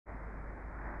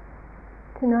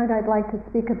Tonight I'd like to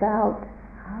speak about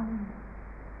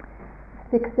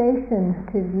fixation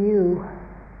to view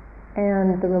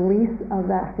and the release of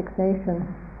that fixation.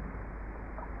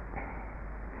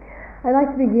 I'd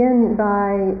like to begin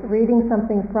by reading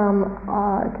something from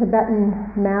a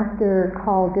Tibetan master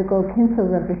called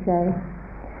Rogell,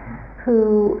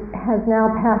 who has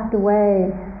now passed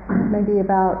away maybe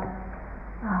about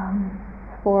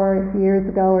 4 years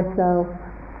ago or so.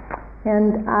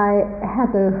 And I had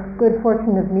the good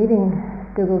fortune of meeting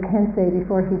Rogell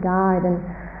before he died, and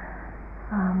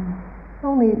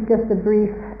only just a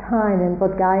brief time in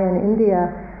Bodh Gaya in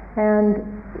India. And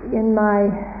in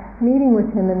my meeting with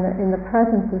him, in the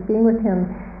presence of being with him,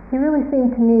 he really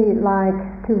seemed to me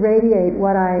like to radiate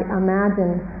what I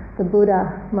imagine the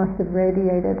Buddha must have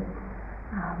radiated,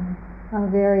 a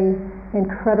very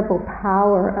incredible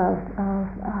power of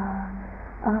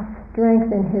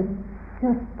strength in his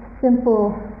just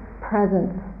simple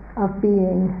presence of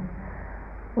being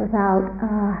without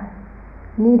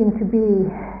needing to be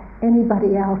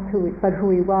anybody else but who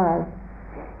he was.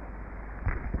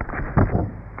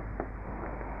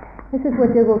 This is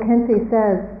what Rogell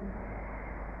says: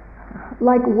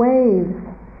 like waves,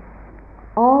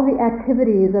 all the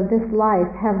activities of this life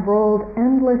have rolled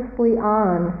endlessly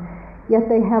on, yet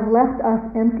they have left us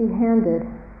empty-handed.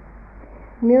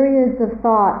 Myriads of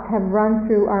thoughts have run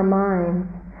through our minds,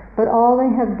 but all they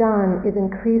have done is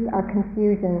increase our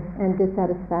confusion and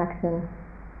dissatisfaction.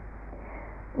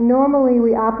 Normally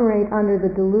we operate under the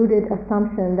deluded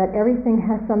assumption that everything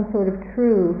has some sort of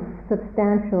true,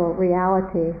 substantial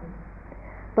reality.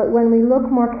 But when we look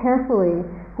more carefully,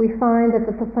 we find that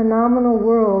the phenomenal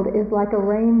world is like a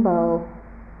rainbow,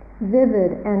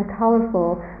 vivid and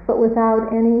colorful, but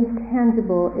without any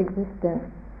tangible existence.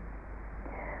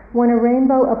 When a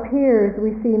rainbow appears,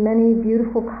 we see many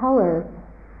beautiful colors,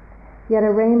 yet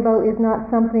a rainbow is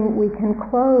not something we can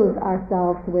clothe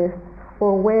ourselves with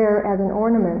or wear as an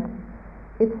ornament.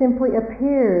 It simply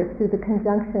appears through the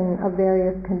conjunction of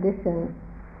various conditions.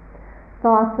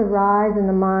 Thoughts arise in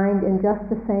the mind in just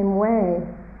the same way.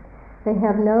 They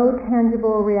have no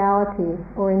tangible reality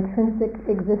or intrinsic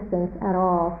existence at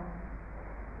all.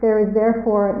 There is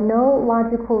therefore no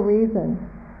logical reason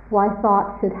why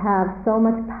thoughts should have so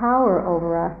much power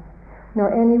over us,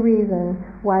 nor any reason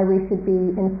why we should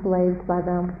be enslaved by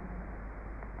them.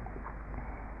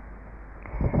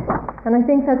 And I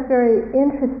think that's very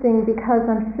interesting, because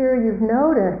I'm sure you've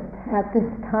noticed at this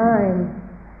time,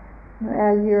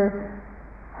 as your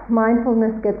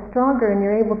mindfulness gets stronger and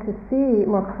you're able to see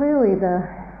more clearly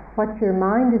what your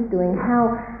mind is doing,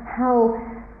 how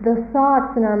the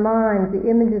thoughts in our minds, the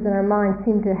images in our minds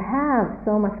seem to have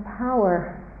so much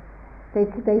power.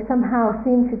 They somehow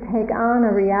seem to take on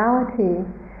a reality,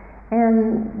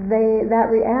 and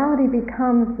that reality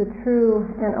becomes the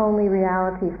true and only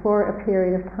reality for a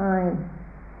period of time.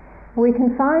 We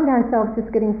can find ourselves just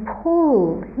getting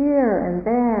pulled here and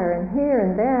there and here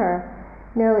and there.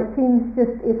 You know, it seems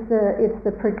it's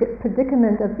the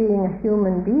predicament of being a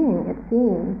human being, it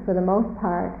seems, for the most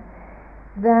part,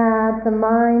 that the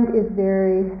mind is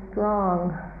very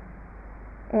strong.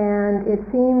 And it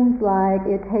seems like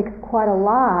it takes quite a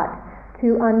lot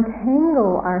to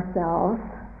untangle ourselves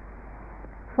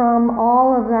from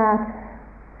all of that,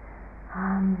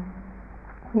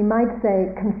 we might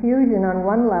say, confusion on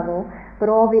one level, but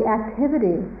all the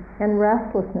activity and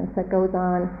restlessness that goes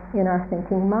on in our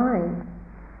thinking mind.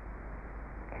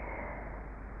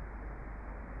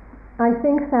 I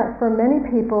think that for many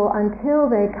people, until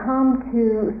they come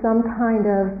to some kind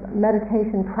of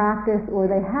meditation practice, or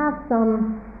they have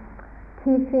some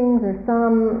teachings or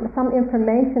some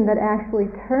information that actually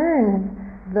turns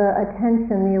the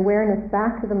attention, the awareness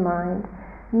back to the mind,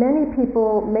 many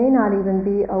people may not even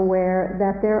be aware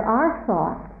that there are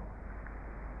thoughts.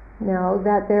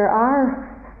 That there are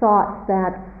thoughts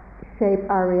that shape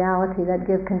our reality, that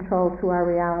give control to our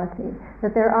reality,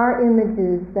 that there are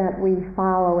images that we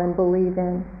follow and believe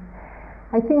in.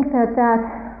 I think that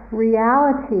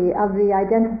reality of the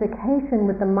identification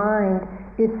with the mind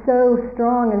is so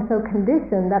strong and so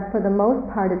conditioned that for the most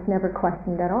part it's never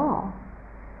questioned at all.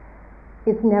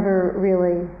 It's never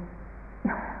really,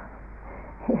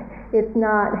 it's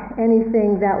not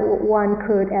anything that one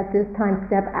could at this time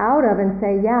step out of and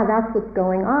say, yeah, that's what's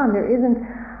going on. There isn't,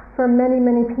 for many,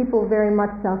 many people, very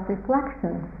much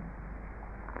self-reflection.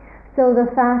 So the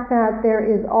fact that there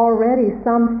is already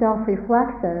some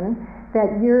self-reflection,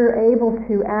 that you're able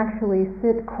to actually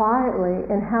sit quietly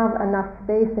and have enough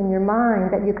space in your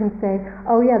mind that you can say,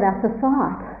 oh yeah, that's a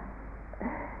thought.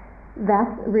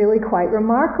 That's really quite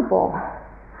remarkable.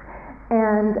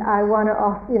 And I want to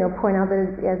also, point out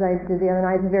that, as I did the other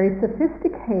night, it's very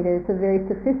sophisticated. It's a very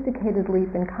sophisticated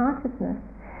leap in consciousness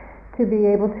to be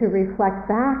able to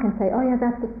reflect back and say, oh yeah,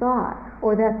 that's a thought,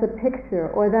 or that's a picture,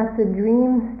 or that's a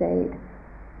dream state,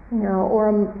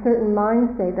 or a certain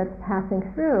mind state that's passing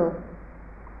through.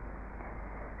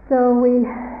 So we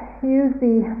use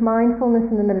the mindfulness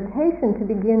and the meditation to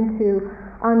begin to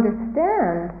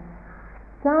understand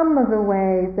some of the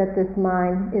ways that this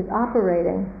mind is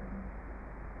operating.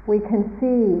 We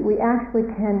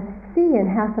actually can see and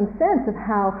have some sense of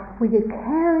how we get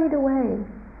carried away.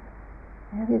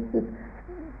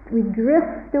 We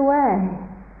drift away.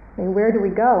 I mean, where do we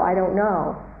go? I don't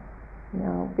know.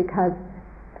 Because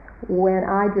when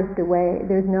I drift away,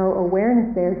 there's no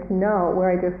awareness there to know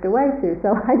where I drift away to,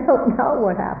 so I don't know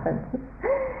what happens.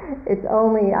 I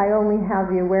only have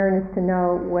the awareness to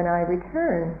know when I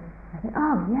return.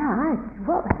 Oh yeah,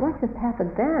 what just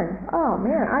happened then? Oh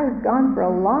man, I was gone for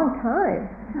a long time.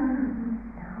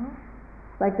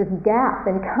 It's like this gap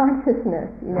in consciousness,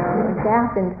 a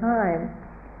gap in time.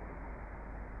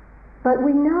 But we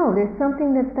know there's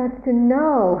something that starts to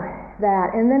know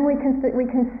that, and then we can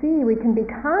be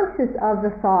conscious of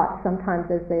the thoughts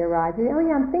sometimes as they arise. Oh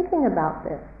yeah, I'm thinking about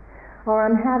this, or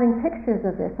I'm having pictures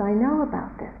of this. I know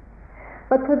about this.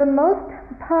 But for the most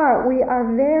part, we are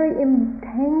very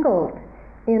entangled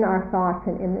in our thoughts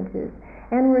and images.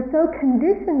 And we're so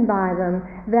conditioned by them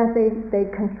that they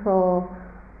control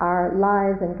our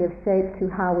lives and give shape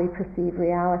to how we perceive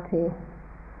reality.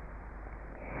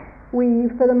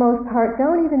 We, for the most part,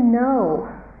 don't even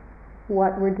know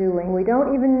what we're doing. We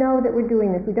don't even know that we're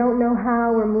doing this. We don't know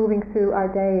how we're moving through our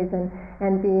days and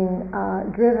being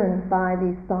driven by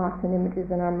these thoughts and images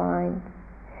in our minds.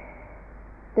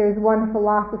 There's one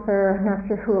philosopher, I'm not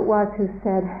sure who it was, who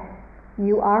said,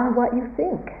 you are what you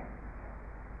think.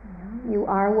 You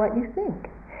are what you think.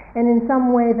 And in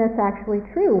some way that's actually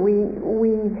true.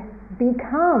 We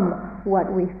become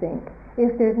what we think.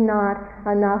 If there's not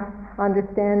enough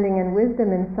understanding and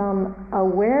wisdom and some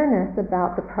awareness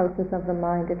about the process of the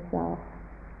mind itself.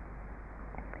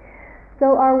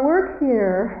 So our work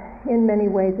here, in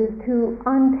many ways, is to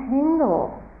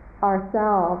untangle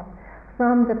ourselves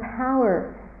from the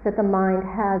power that the mind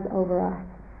has over us.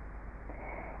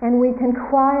 And we can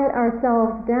quiet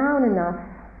ourselves down enough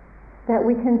that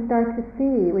we can start to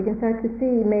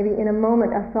see maybe in a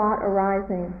moment a thought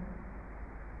arising.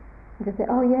 And just say,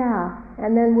 oh yeah,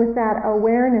 and then with that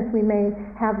awareness we may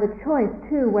have the choice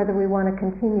too whether we want to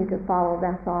continue to follow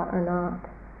that thought or not.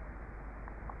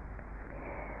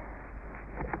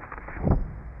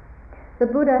 The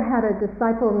Buddha had a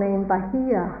disciple named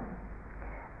Bahiya,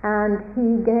 and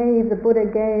the Buddha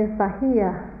gave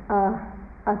Bahiya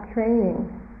a training,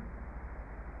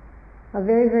 a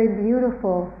very, very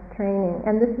beautiful training.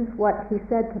 And this is what he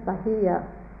said to Bahiya.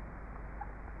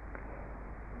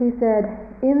 He said,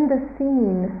 in the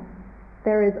seen,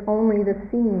 there is only the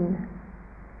seen.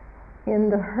 In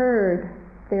the heard,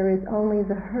 there is only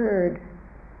the heard.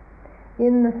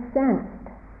 In the sensed,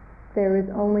 there is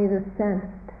only the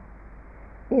sensed.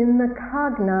 In the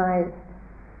cognized,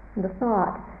 the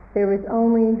thought, there is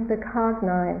only the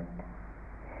cognized.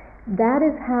 That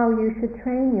is how you should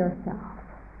train yourself.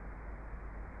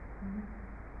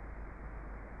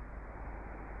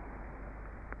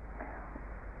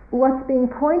 What's being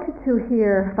pointed to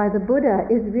here by the Buddha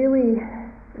is really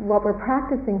what we're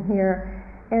practicing here,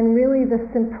 and really the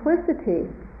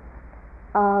simplicity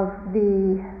of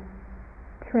the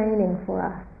training for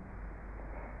us.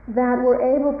 That we're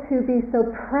able to be so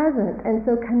present and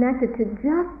so connected to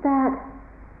just that,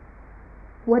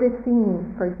 what is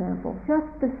seen, for example. Just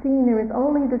the seen, there is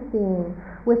only the seen,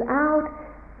 without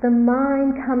the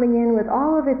mind coming in with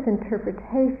all of its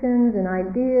interpretations and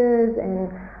ideas and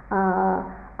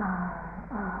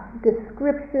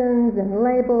descriptions and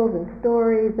labels and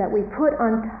stories that we put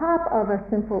on top of a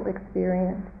simple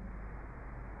experience.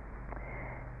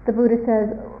 The Buddha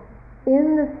says,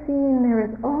 in the seen there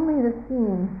is only the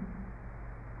seen.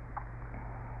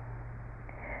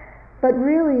 But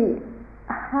really,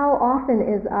 how often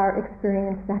is our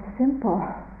experience that simple?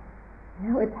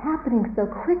 It's happening so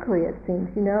quickly, it seems,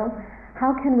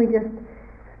 How can we just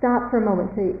stop for a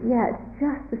moment and say, yeah, it's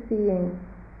just the seeing.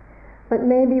 But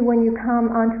maybe when you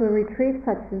come onto a retreat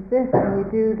such as this and you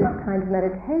do this kind of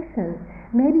meditation,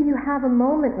 maybe you have a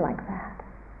moment like that,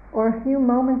 or a few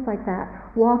moments like that,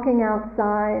 walking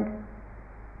outside,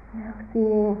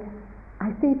 seeing.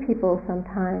 I see people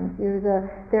sometimes.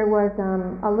 There was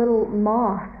a little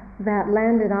moth that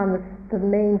landed on the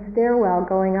main stairwell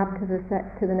going up to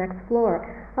the next floor.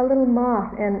 A little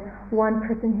moth, and one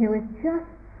person here was just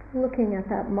looking at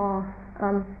that moth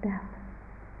on the step.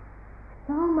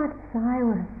 so much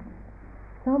silence,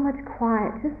 so much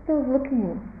quiet, just the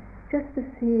looking, just the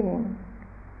seeing,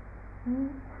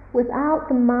 without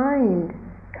the mind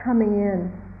coming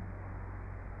in.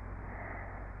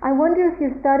 I wonder if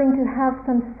you're starting to have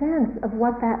some sense of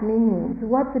what that means,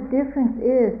 what the difference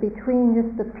is between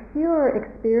just the pure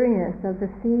experience of the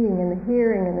seeing and the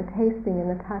hearing and the tasting and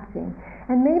the touching,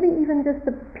 and maybe even just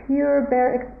the pure,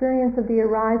 bare experience of the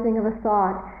arising of a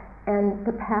thought and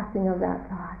the passing of that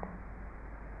thought.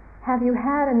 Have you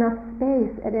had enough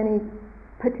space at any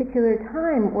particular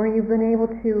time where you've been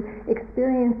able to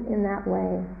experience in that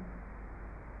way?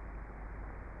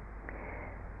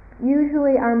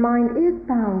 Usually our mind is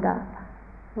bound up.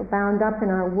 We're bound up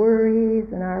in our worries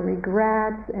and our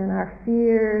regrets and our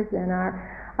fears and our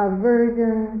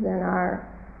aversions and our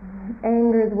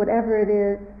angers, whatever it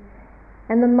is.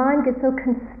 And the mind gets so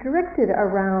constricted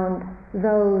around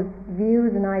those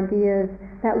views and ideas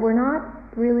that we're not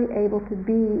really able to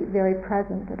be very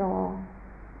present at all.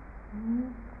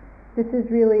 This is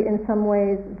really, in some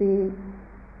ways, the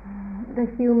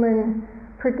human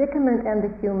predicament and the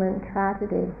human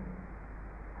tragedy.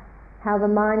 How the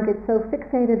mind gets so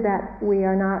fixated that we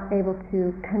are not able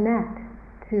to connect,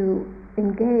 to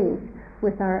engage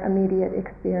with our immediate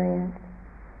experience.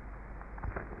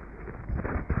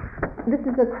 This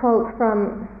is a quote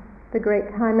from the great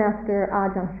Thai master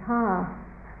Ajahn Chah,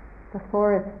 the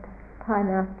forest Thai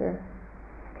master.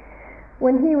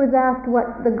 When he was asked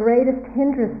what the greatest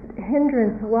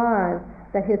hindrance was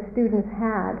that his students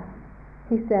had,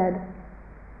 he said,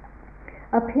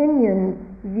 "Opinions,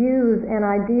 views, and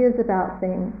ideas about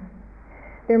things.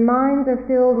 Their minds are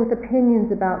filled with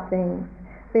opinions about things.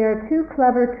 They are too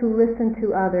clever to listen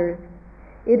to others.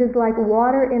 It is like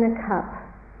water in a cup.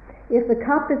 If the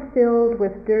cup is filled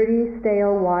with dirty,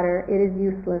 stale water, it is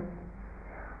useless.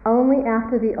 Only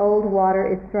after the old water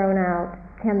is thrown out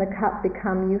can the cup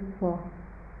become useful.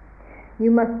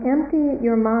 You must empty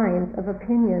your minds of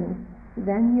opinions,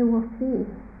 then you will see."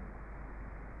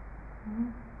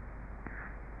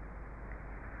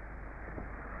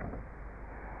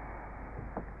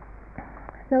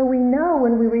 So we know,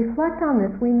 when we reflect on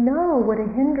this, we know what a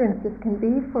hindrance this can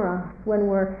be for us when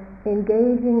we're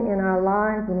engaging in our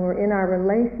lives, when we're in our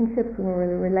relationships, when we're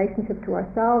in a relationship to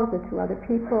ourselves or to other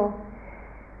people.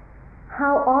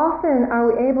 How often are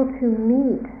we able to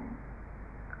meet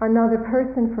another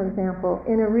person, for example,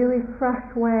 in a really fresh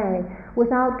way,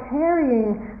 without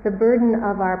carrying the burden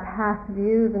of our past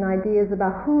views and ideas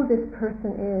about who this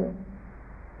person is?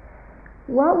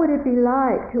 What would it be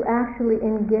like to actually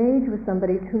engage with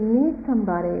somebody, to meet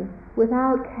somebody,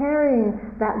 without carrying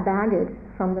that baggage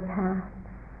from the past?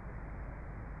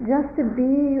 Just to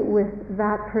be with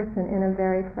that person in a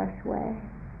very fresh way.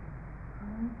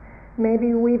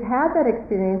 Maybe we've had that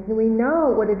experience and we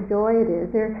know what a joy it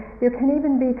is. There can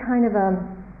even be kind of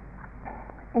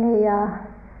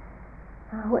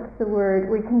what's the word?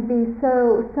 We can be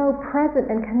so present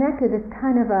and connected. It's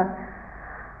kind of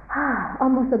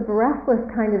almost a breathless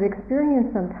kind of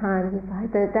experience sometimes. It's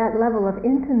like that level of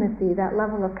intimacy, that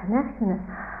level of connection.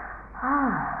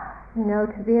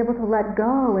 To be able to let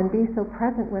go and be so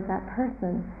present with that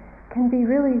person can be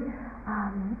really,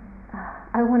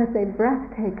 I want to say,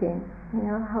 breathtaking.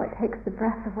 How it takes the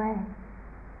breath away.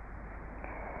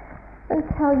 Let me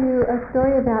tell you a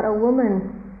story about a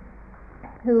woman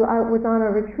who was on a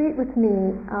retreat with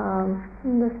me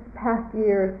in this past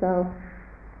year or so.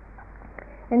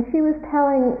 And she was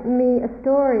telling me a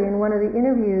story in one of the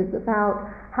interviews about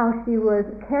how she was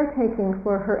caretaking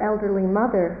for her elderly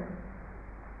mother.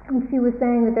 And she was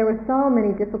saying that there were so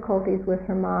many difficulties with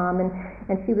her mom, and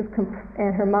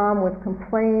her mom was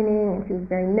complaining, and she was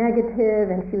very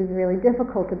negative, and she was really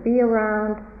difficult to be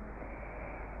around.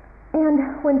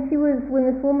 And when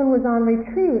this woman was on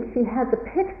retreat, she had the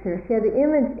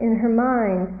image in her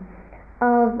mind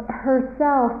of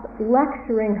herself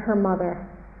lecturing her mother,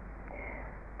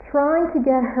 trying to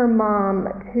get her mom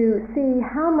to see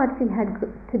how much she had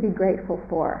to be grateful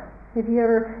for. Have you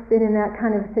ever been in that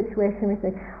kind of situation where you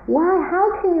think, how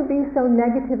can you be so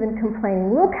negative and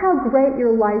complaining? Look how great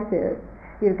your life is.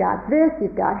 You've got this,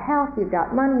 you've got health, you've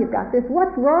got money, you've got this.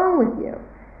 What's wrong with you?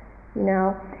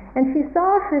 And she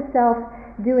saw herself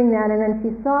doing that, and then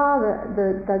she saw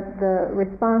the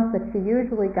response that she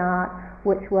usually got,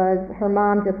 which was her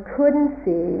mom just couldn't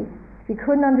see. She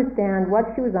couldn't understand what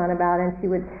she was on about, and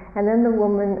then the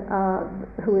woman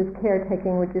who was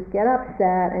caretaking would just get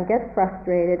upset and get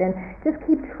frustrated and just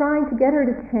keep trying to get her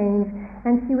to change,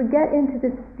 and she would get into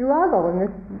this struggle and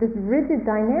this rigid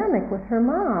dynamic with her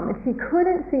mom, and she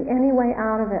couldn't see any way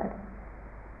out of it.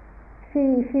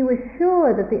 She was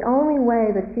sure that the only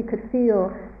way that she could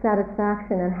feel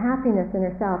satisfaction and happiness in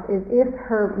herself is if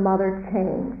her mother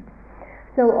changed.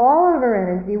 So all of her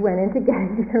energy went into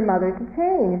getting her mother to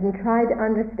change and try to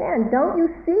understand, don't you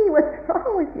see what's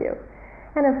wrong with you?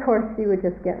 And of course she would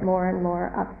just get more and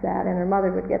more upset, and her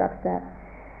mother would get upset.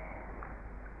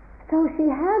 So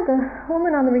the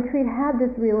woman on the retreat had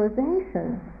this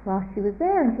realization while she was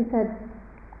there, and she said,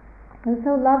 it was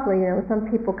so lovely, some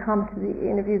people come to the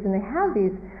interviews and they have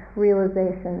these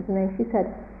realizations, and she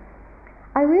said,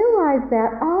 I realize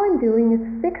that all I'm doing is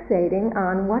fixating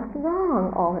on what's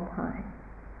wrong all the time.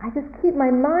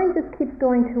 My mind just keeps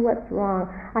going to what's wrong.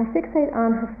 I fixate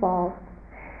on her faults.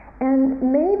 And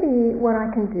maybe what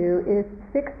I can do is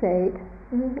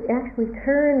actually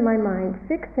turn my mind,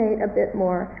 fixate a bit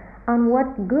more on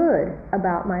what's good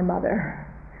about my mother,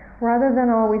 rather than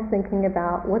always thinking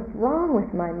about what's wrong with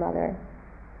my mother.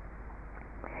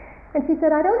 And she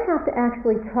said, I don't have to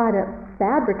actually try to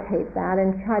fabricate that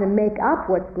and try to make up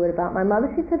what's good about my mother.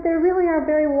 She said, there really are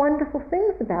very wonderful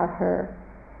things about her.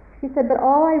 She said, but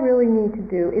all I really need to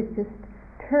do is just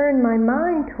turn my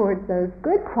mind towards those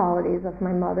good qualities of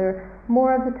my mother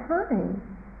more of the time,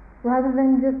 rather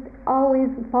than just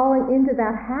always falling into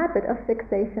that habit of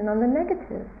fixation on the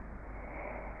negative.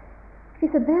 She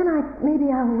said, then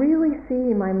maybe I'll really see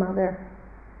my mother.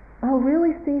 I'll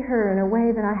really see her in a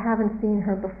way that I haven't seen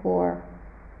her before.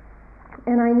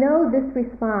 And I know this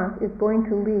response is going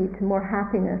to lead to more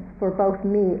happiness for both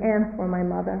me and for my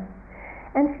mother.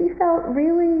 And she felt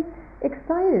really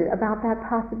excited about that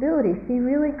possibility. She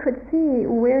really could see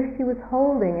where she was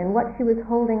holding and what she was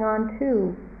holding on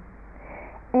to.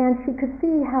 And she could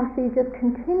see how she just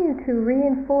continued to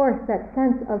reinforce that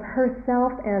sense of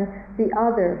herself and the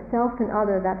other, self and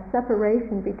other, that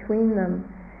separation between them,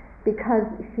 because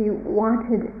she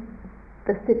wanted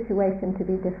the situation to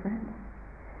be different.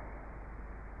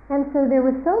 And so there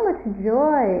was so much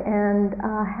joy and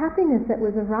happiness that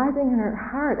was arising in her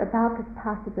heart about this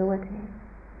possibility.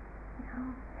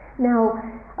 Now,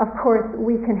 of course,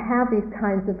 we can have these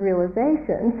kinds of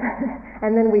realizations,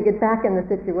 and then we get back in the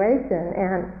situation,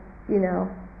 and,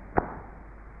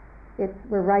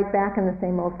 we're right back in the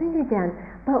same old thing again.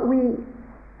 But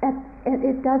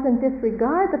it doesn't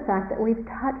disregard the fact that we've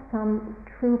touched some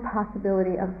true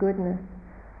possibility of goodness,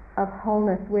 of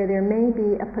wholeness, where there may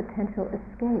be a potential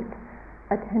escape,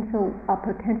 a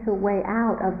potential way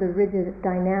out of the rigid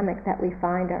dynamic that we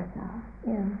find ourselves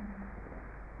in.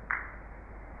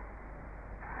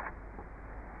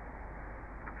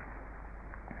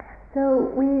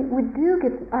 So we do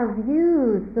get our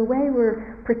views, the way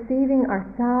we're perceiving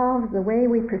ourselves, the way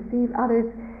we perceive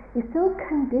others, is so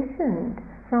conditioned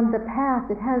from the past.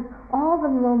 It has all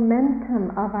the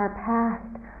momentum of our past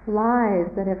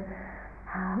lives that have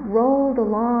rolled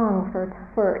along for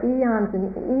eons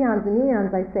and eons and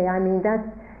eons, I say. I mean, that's,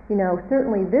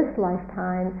 certainly this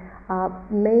lifetime,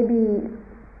 maybe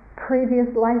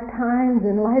previous lifetimes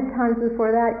and lifetimes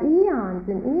before that, eons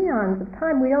and eons of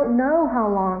time. We don't know how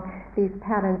long these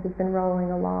patterns have been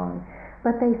rolling along,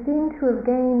 but they seem to have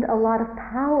gained a lot of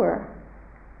power,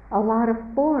 a lot of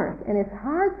force, and it's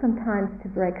hard sometimes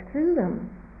to break through them.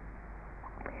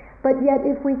 But yet,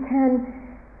 if we can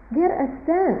get a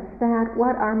sense that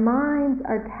what our minds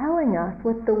are telling us,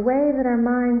 what the way that our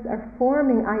minds are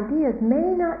forming ideas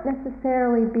may not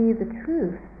necessarily be the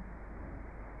truth,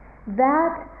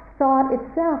 that thought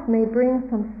itself may bring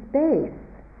some space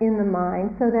in the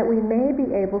mind so that we may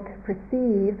be able to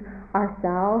perceive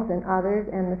ourselves and others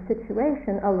and the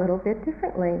situation a little bit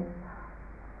differently.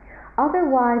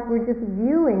 Otherwise, we're just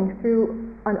viewing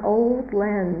through an old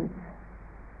lens,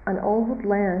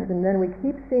 and then we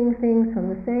keep seeing things from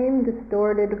the same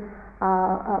distorted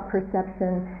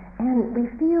perception, and we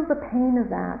feel the pain of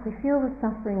that, we feel the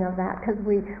suffering of that, because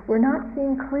we're not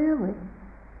seeing clearly,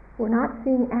 we're not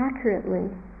seeing accurately.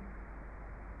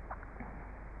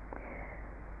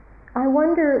 I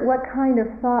wonder what kind of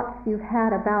thoughts you've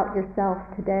had about yourself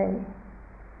today.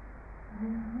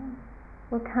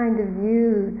 What kind of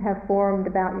views have formed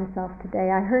about yourself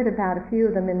today? I heard about a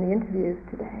few of them in the interviews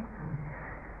today.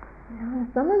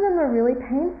 Some of them are really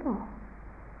painful,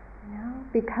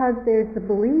 because there's the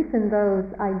belief in those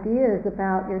ideas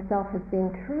about yourself as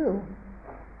being true.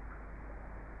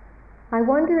 I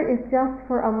wonder if just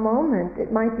for a moment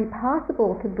it might be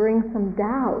possible to bring some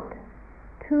doubt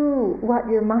to what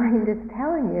your mind is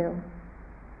telling you,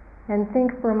 and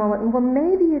think for a moment, well,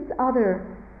 maybe it's other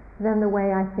than the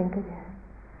way I think it is.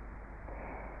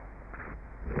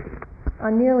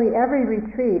 On nearly every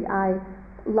retreat, I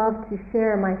love to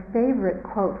share my favorite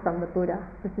quote from the Buddha.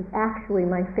 This is actually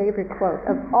my favorite quote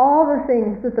of all the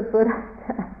things that the Buddha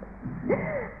said.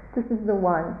 This is the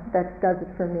one that does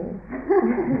it for me.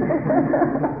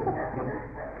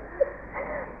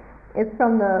 It's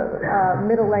from the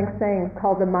middle-length sayings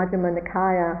called the Majjhima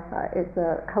Nikaya. It's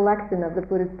a collection of the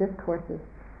Buddha's discourses.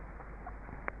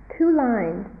 2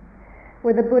 lines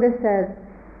where the Buddha says,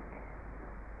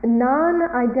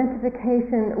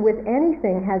 non-identification with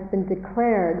anything has been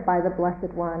declared by the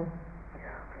Blessed One.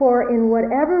 For in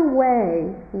whatever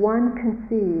way one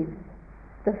conceives,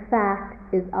 the fact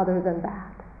is other than that.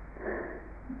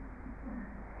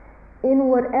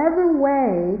 In whatever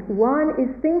way one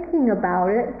is thinking about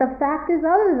it, the fact is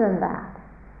other than that.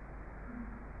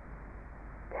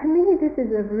 To me, this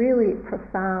is a really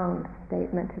profound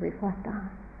statement to reflect on.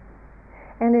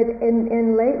 And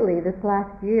lately, this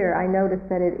last year, I noticed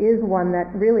that it is one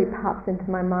that really pops into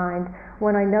my mind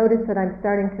when I notice that I'm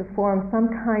starting to form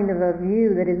some kind of a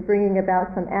view that is bringing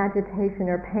about some agitation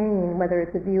or pain, whether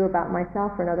it's a view about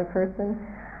myself or another person.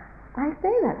 I say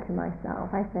that to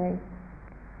myself. I say,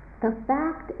 the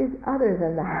fact is other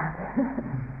than that.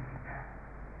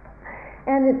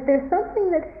 And there's something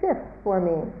that shifts for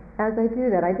me as I do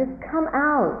that. I just come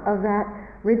out of that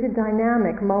rigid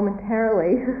dynamic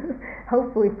momentarily,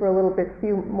 hopefully for a little bit,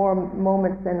 few more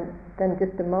moments than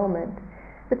just a moment.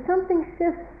 But something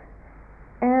shifts,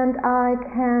 and I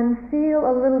can feel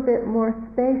a little bit more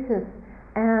spacious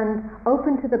and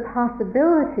open to the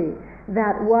possibility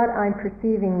that what I'm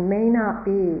perceiving may not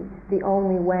be the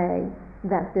only way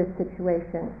that this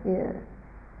situation is.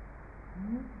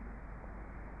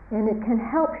 And it can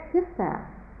help shift that.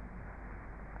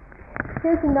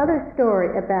 Here's another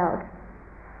story about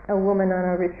a woman on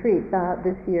a retreat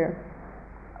this year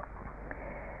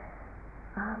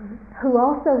who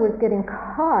also was getting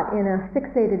caught in a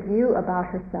fixated view about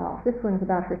herself. This one's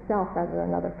about herself rather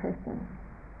than another person.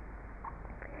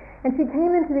 And she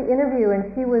came into the interview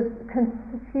and she was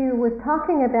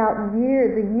talking about the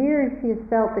years she has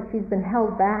felt that she's been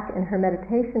held back in her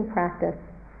meditation practice.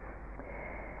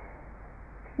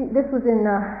 This was in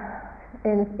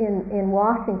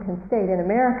Washington State in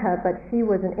America, but she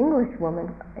was an English woman,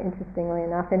 interestingly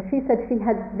enough, and she said she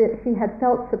had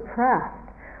felt suppressed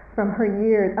from her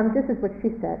years. This is what she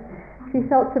said. She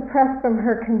felt suppressed from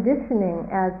her conditioning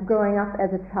as growing up as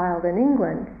a child in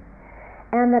England,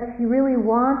 and that she really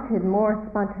wanted more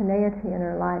spontaneity in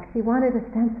her life. She wanted a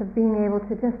sense of being able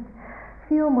to just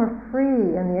feel more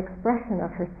free in the expression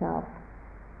of herself.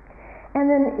 And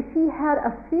then she had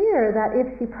a fear that if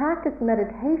she practiced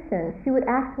meditation, she would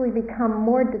actually become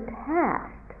more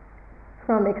detached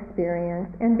from experience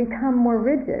and become more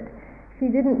rigid. She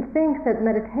didn't think that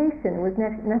meditation was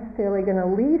necessarily going to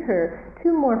lead her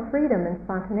to more freedom and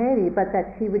spontaneity, but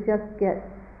that she would just get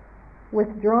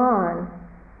withdrawn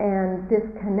and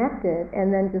disconnected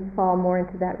and then just fall more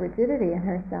into that rigidity in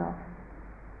herself.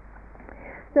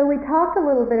 So we talked a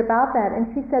little bit about that, and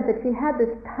she said that she had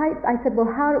this tight. I said, well,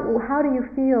 how do you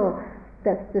feel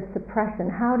this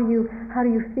suppression? How do you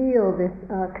feel this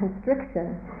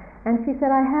constriction? And she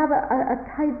said, I have a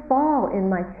tight ball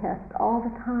in my chest all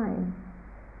the time.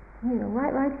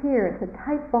 Right here, it's a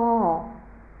tight ball.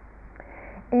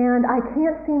 And I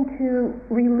can't seem to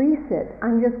release it.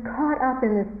 I'm just caught up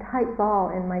in this tight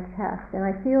ball in my chest, and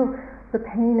I feel the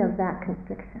pain of that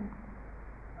constriction.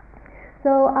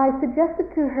 So I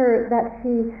suggested to her that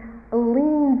she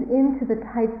leans into the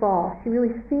tight ball. She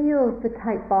really feels the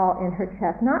tight ball in her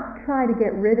chest, not try to get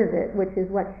rid of it, which is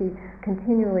what she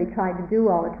continually tried to do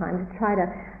all the time, to try to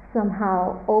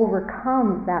somehow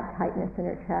overcome that tightness in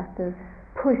her chest, to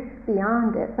push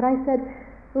beyond it. But I said,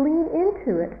 lean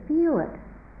into it, feel it.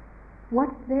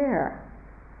 What's there?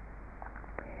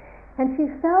 And she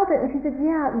felt it, and she said,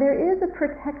 yeah, there is a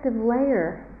protective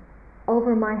layer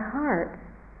over my heart.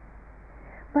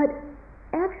 But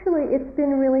actually, it's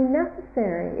been really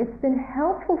necessary. It's been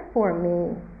helpful for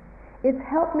me. It's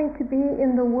helped me to be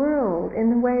in the world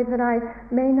in the way that I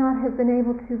may not have been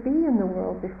able to be in the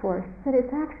world before. She said,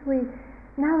 it's actually,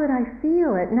 now that I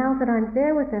feel it, now that I'm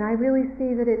there with it, I really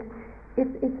see that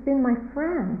it's been my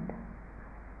friend.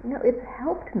 It's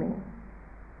helped me.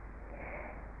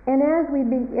 And as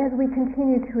we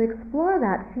continued to explore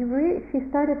that, she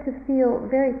started to feel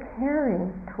very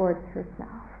caring towards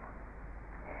herself.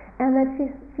 And that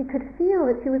she could feel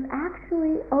that she was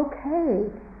actually okay,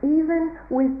 even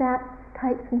with that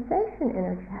tight sensation in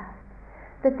her chest.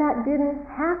 That didn't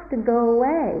have to go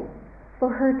away for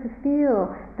her to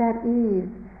feel that ease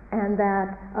and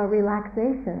that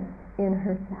relaxation in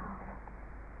herself.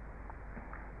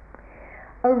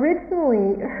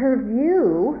 Originally,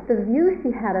 the view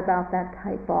she had about that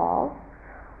tight ball,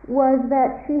 was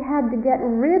that she had to get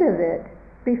rid of it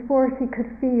before she could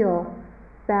feel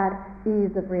that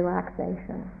ease of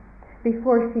relaxation.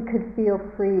 before she could feel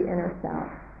free in herself.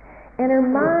 And her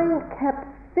mind kept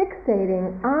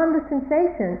fixating on the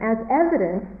sensation as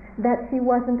evidence that she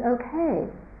wasn't okay.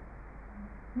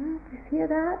 Do you hear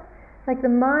that? Like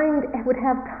the mind would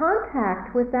have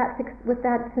contact with that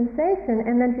sensation,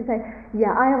 and then she'd say,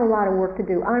 yeah, I have a lot of work to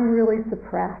do. I'm really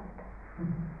suppressed.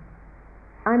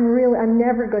 I'm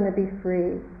never going to be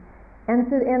free. And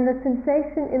the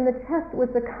sensation in the chest was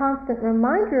a constant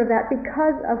reminder of that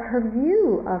because of her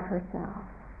view of herself.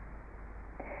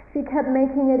 She kept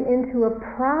making it into a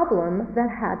problem that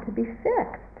had to be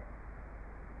fixed.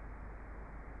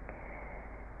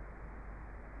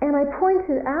 And I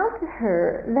pointed out to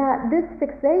her that this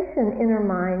fixation in her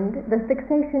mind, the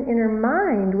fixation in her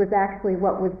mind was actually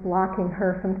what was blocking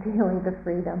her from feeling the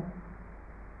freedom.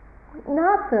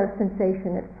 Not the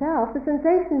sensation itself. The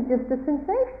sensation is just a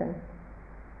sensation.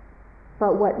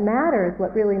 But what matters,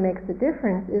 what really makes the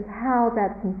difference, is how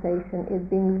that sensation is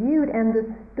being viewed and the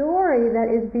story that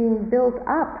is being built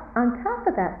up on top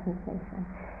of that sensation.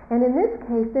 And in this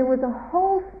case, there was a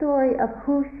whole story of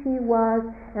who she was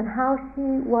and how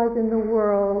she was in the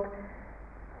world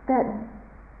that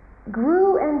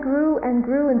grew and grew and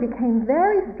grew and became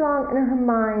very strong in her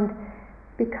mind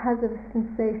because of the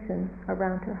sensation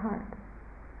around her heart.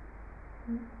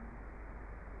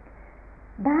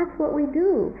 That's what we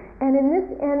do. And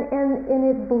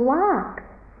it blocks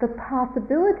the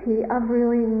possibility of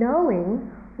really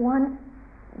knowing one's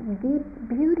deep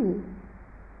beauty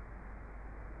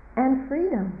and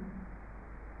freedom.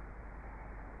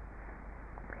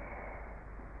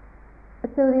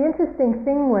 So the interesting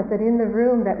thing was that in the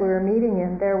room that we were meeting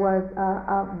in, there was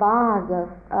a vase of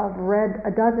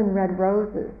a dozen red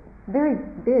roses, very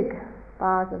big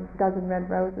vase of a dozen red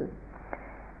roses.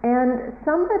 And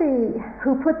somebody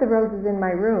who put the roses in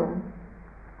my room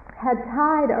had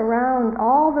tied around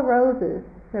all the roses,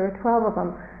 there were 12 of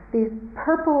them, these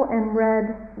purple and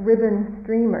red ribbon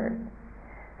streamers.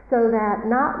 So that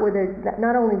not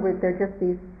only were there just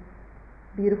these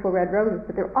beautiful red roses,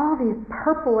 but there were all these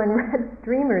purple and red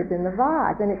streamers in the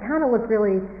vase, and it kind of looked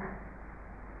really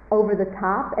over the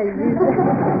top, as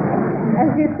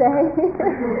you say,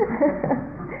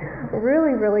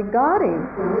 really, really gaudy.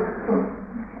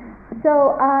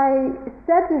 So I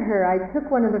said to her, I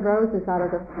took one of the roses out of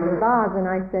the vase and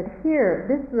I said, here,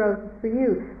 this rose is for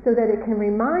you, so that it can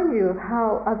remind you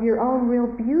of your own real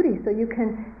beauty, so you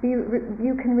can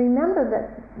remember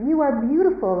that you are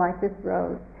beautiful like this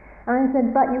rose. And I said,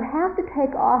 but you have to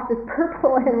take off this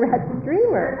purple and red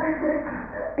streamer,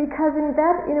 because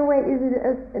that, in a way, is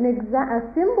a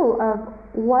symbol of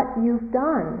what you've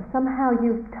done. Somehow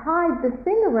you've tied this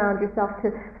thing around yourself to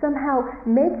somehow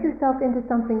make yourself into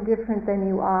something different than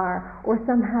you are, or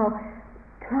somehow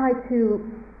try to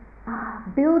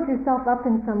build yourself up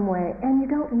in some way, and you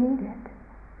don't need it.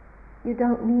 You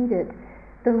don't need it.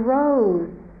 The rose,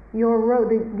 your rose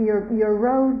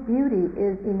beauty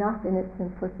is enough in its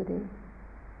simplicity.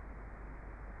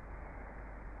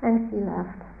 And she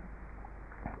left.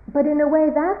 But in a way,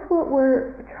 that's what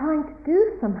we're trying to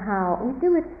do somehow. We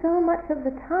do it so much of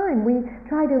the time. We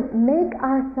try to make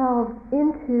ourselves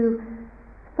into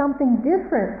something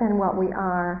different than what we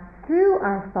are through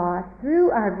our thoughts,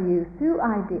 through our views, through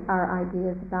our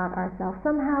ideas about ourselves.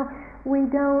 Somehow we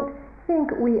don't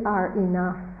think we are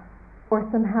enough, or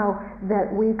somehow that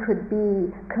we could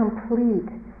be complete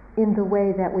in the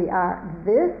way that we are.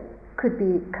 This could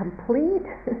be complete.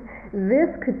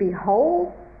 This could be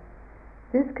whole.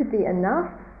 This could be enough.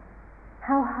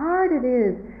 How hard it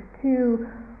is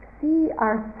to see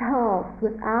ourselves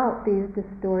without these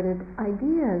distorted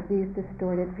ideas, these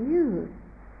distorted views.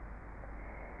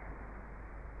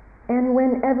 And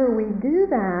whenever we do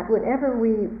that, whenever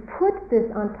we put this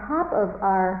on top of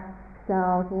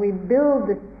ourselves, we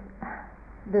build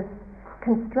this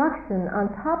construction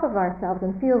on top of ourselves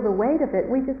and feel the weight of it,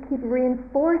 we just keep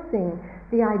reinforcing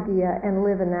the idea and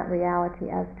live in that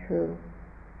reality as true.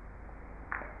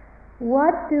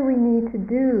 What do we need to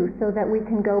do so that we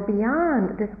can go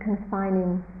beyond this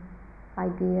confining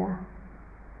idea?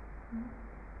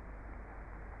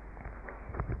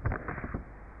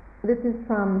 This is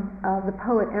from the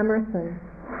poet Emerson,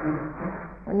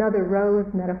 another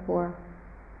rose metaphor.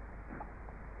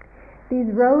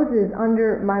 These roses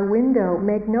under my window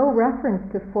make no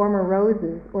reference to former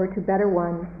roses or to better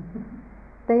ones.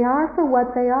 They are for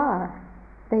what they are.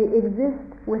 They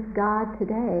exist with God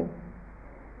today.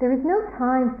 There is no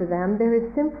time for them. There is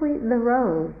simply the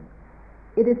rose.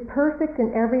 It is perfect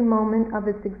in every moment of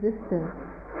its existence.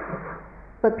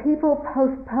 But people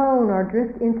postpone or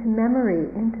drift into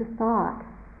memory, into thought.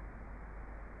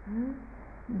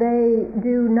 They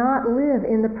do not live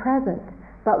in the present,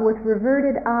 but with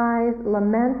reverted eyes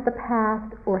lament the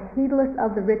past, or heedless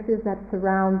of the riches that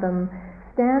surround them,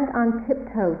 stand on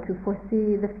tiptoe to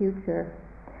foresee the future.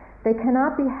 They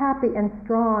cannot be happy and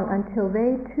strong until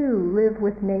they too live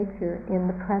with nature in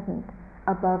the present,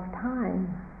 above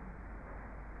time.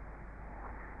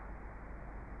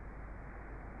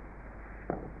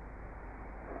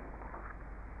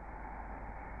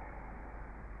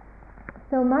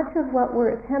 So much of what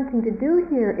we're attempting to do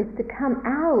here is to come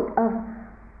out of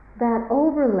that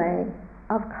overlay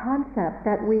of concept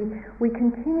that we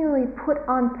continually put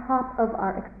on top of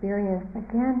our experience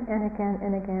again and again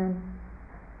and again.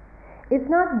 It's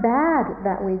not bad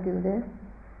that we do this.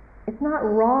 It's not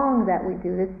wrong that we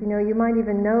do this. You might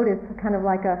even notice kind of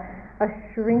like a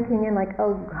shrinking in, like,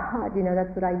 oh God,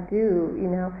 that's what I do,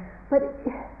 But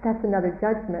that's another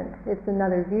judgment. It's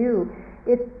another view.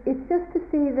 It's just to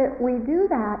see that we do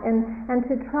that and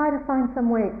to try to find some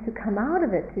way to come out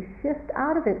of it, to shift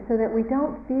out of it so that we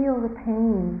don't feel the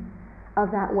pain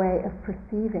of that way of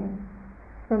perceiving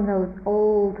from those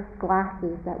old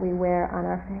glasses that we wear on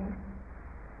our face.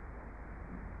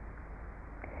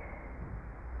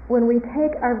 When we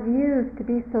take our views to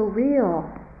be so real,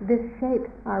 this shapes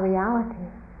our reality.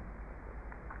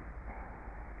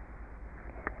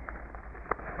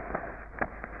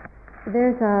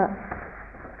 There's a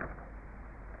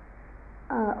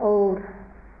old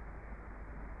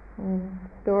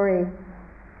story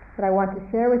that I want to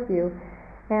share with you,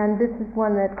 and this is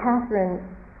one that Catherine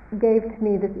gave to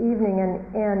me this evening,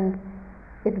 and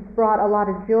it's brought a lot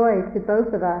of joy to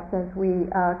both of us as we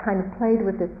kind of played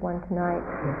with this one tonight.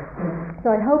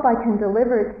 So I hope I can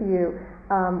deliver it to you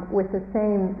with the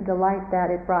same delight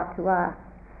that it brought to us.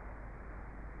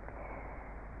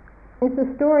 It's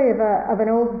the story of an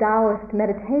old Taoist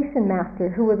meditation master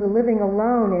who was living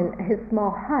alone in his small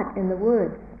hut in the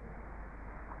woods.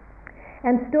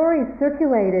 And stories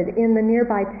circulated in the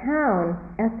nearby town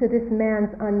as to this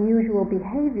man's unusual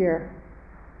behavior.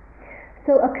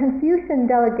 So a Confucian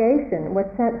delegation was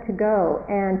sent to go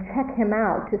and check him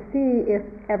out to see if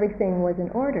everything was in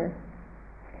order.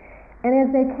 And as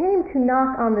they came to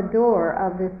knock on the door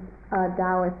of this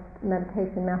Taoist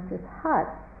meditation master's hut,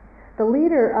 the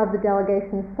leader of the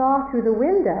delegation saw through the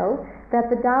window that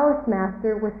the Taoist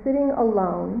master was sitting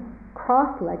alone,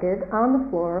 cross-legged, on the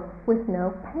floor with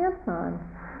no pants on.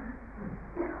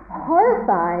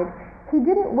 Horrified, he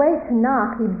didn't wait to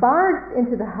knock. He barged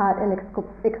into the hut and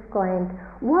exclaimed,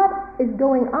 "What is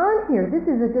going on here? This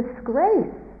is a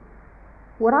disgrace.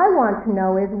 What I want to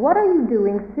know is, what are you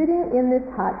doing sitting in this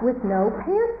hut with no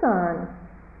pants on?"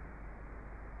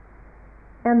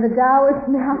 And the Taoist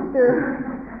master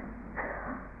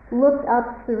looked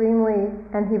up serenely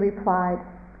and he replied,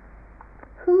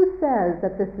 "Who says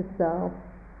that this is so?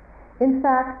 In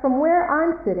fact, from where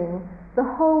I'm sitting, the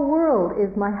whole world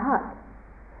is my hut.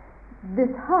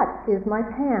 This hut is my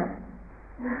pants.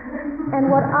 And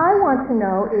what I want to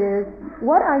know is,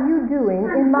 what are you doing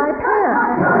in my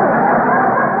pants?"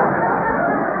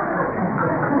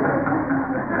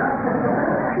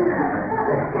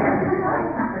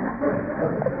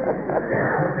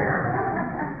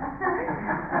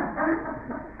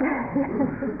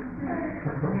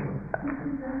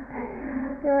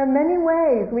 There are many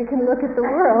ways we can look at the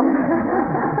world.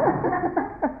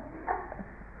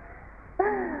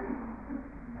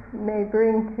 May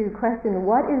bring to question,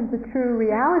 what is the true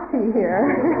reality here?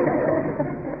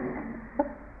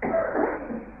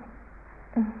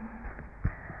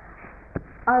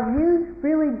 Our views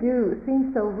really do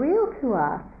seem so real to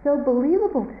us, so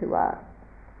believable to us.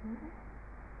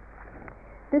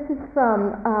 This is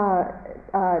from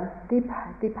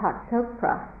Deepak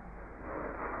Chopra.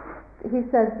 He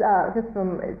says, just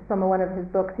from one of his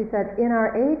books, he said, "In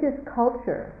our ageist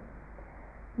culture,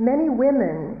 many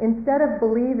women, instead of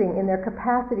believing in their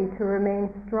capacity to remain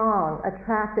strong,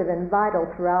 attractive, and vital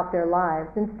throughout their lives,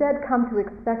 instead come to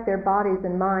expect their bodies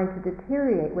and minds to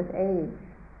deteriorate with age.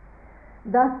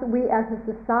 Thus, we as a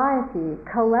society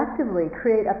collectively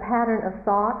create a pattern of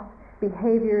thoughts,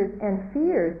 behaviors, and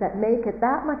fears that make it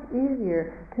that much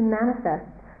easier to manifest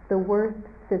the worst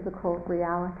physical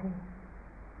reality."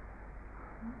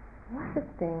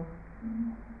 Interesting.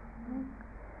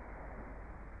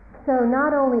 So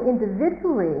not only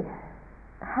individually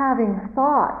having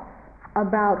thoughts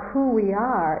about who we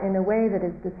are in a way that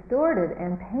is distorted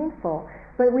and painful,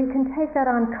 but we can take that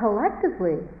on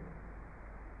collectively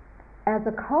as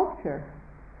a culture.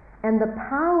 And the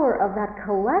power of that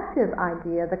collective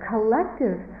idea, the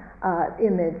collective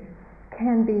image,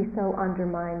 can be so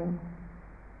undermining.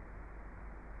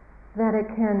 That it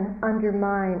can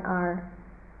undermine our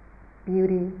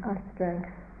beauty, our strength.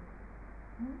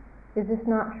 Is this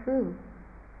not true?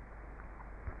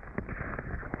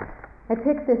 I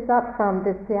picked this up from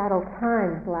the Seattle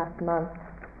Times last month,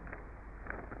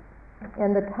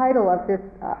 and the title of this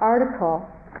article,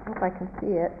 I hope I can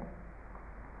see it.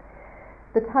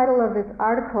 The title of this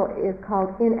article is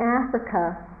called "In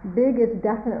Africa, Big is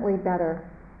Definitely Better."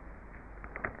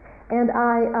 And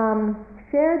I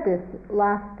shared this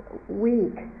last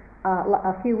week,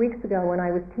 a few weeks ago, when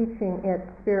I was teaching at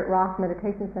Spirit Rock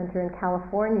Meditation Center in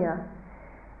California.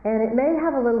 And it may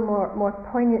have a little more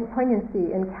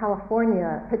poignancy in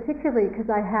California, particularly because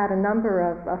I had a number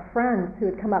of friends who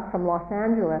had come up from Los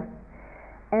Angeles.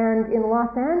 And in Los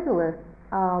Angeles,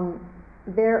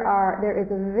 there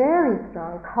is a very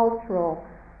strong cultural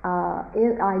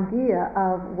idea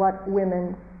of what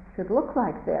women should look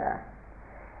like there.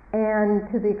 And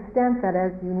to the extent that,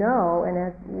 as you know, and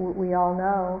as we all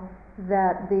know,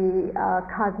 that the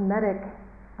cosmetic,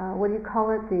 what do you call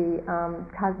it, the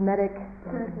cosmetic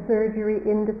surgery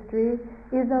industry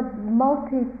is a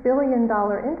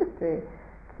multi-billion-dollar industry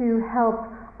to help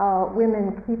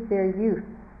women keep their youth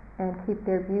and keep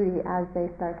their beauty as they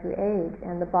start to age,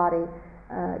 and the body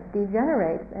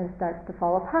degenerates and starts to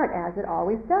fall apart, as it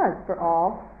always does for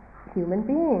all human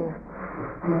beings.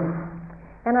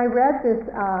 And I read this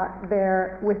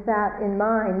there with that in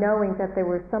mind, knowing that there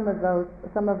were some of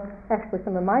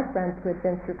my friends who had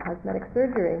been through cosmetic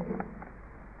surgery.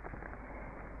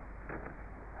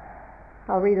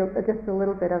 I'll read just a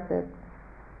little bit of this.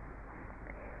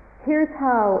 Here's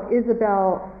how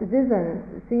Isabel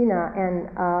Zina and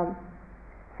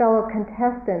fellow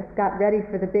contestants got ready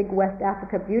for the big West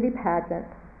Africa beauty pageant.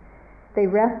 They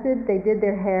rested, they did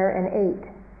their hair, and ate.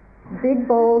 Big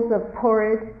bowls of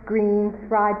porridge, greens,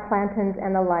 fried plantains,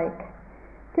 and the like.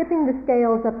 Tipping the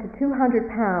scales up to 200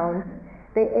 pounds,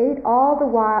 they ate all the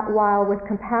while with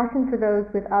compassion for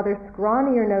those with other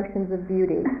scrawnier notions of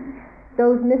beauty,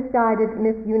 those misguided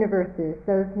Miss Universes,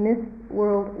 those Miss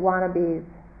World wannabes.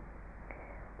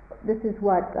 This is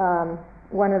what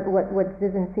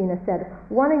Zizan Sina said.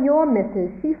 One of your misses,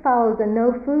 she follows a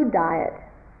no-food diet.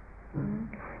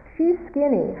 She's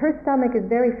skinny. Her stomach is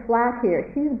very flat here.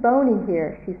 She's bony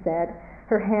here, she said,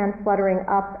 her hand fluttering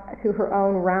up to her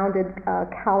own rounded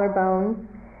collarbones.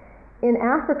 In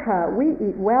Africa, we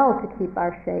eat well to keep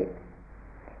our shape.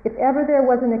 If ever there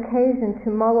was an occasion to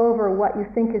mull over what you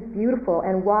think is beautiful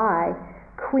and why,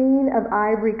 Queen of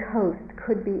Ivory Coast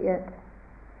could be it.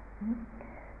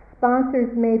 Sponsors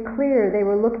made clear they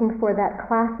were looking for that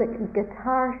classic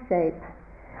guitar shape.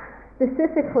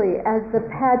 Specifically, as the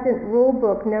pageant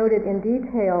rulebook noted in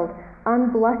detailed,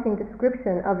 unblushing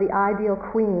description of the ideal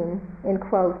queen, in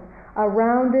quotes, a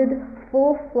rounded,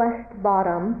 full-fleshed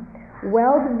bottom,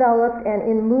 well-developed and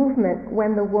in movement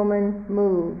when the woman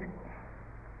moves.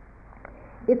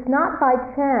 It's not by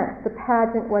chance the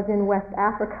pageant was in West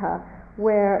Africa,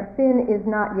 where thin is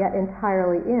not yet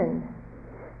entirely in.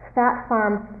 Fat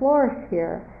farms flourish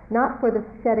here, not for the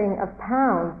shedding of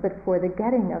pounds, but for the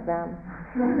getting of them.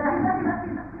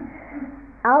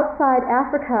 Outside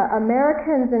Africa,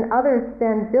 Americans and others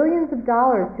spend billions of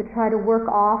dollars to try to work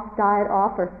off, diet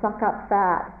off, or suck up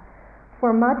fat.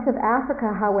 For much of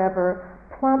Africa, however,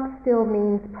 plump still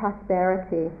means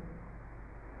prosperity.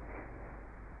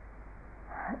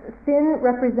 Thin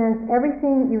represents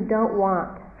everything you don't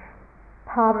want: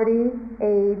 poverty,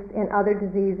 AIDS, and other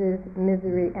diseases,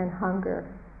 misery, and hunger.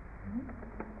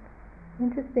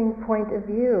 Interesting point of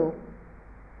view.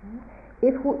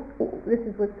 This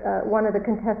is what one of the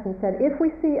contestants said. If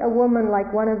we see a woman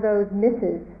like one of those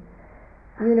Mrs.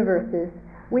 Universes,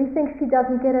 we think she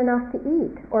doesn't get enough to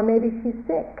eat, or maybe she's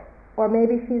sick, or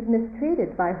maybe she's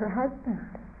mistreated by her husband.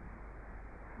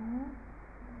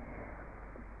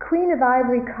 Queen of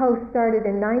Ivory Coast started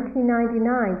in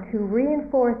 1999 to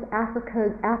reinforce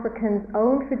Africans'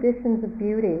 own traditions of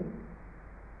beauty.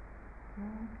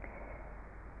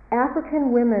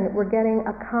 African women were getting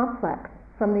a complex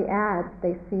from the ads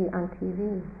they see on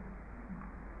TV.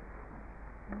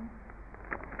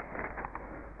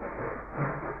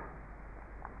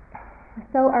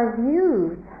 So our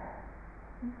views,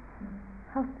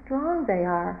 how strong they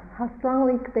are, how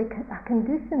strongly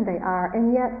conditioned they are,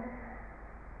 and yet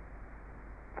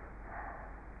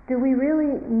do we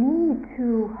really need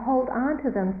to hold on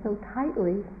to them so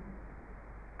tightly?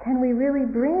 Can we really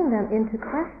bring them into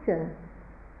question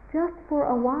just for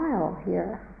a while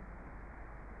here?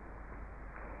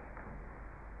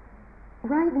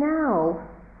 Right now,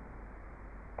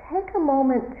 take a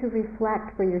moment to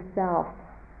reflect for yourself.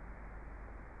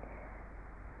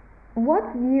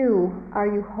 What view are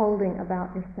you holding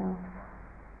about yourself?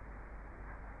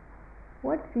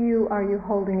 What view are you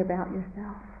holding about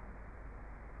yourself?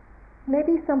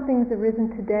 Maybe something's arisen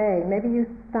today. Maybe you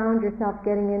found yourself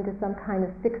getting into some kind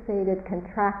of fixated,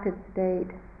 contracted state,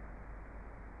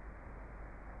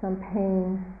 some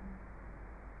pain.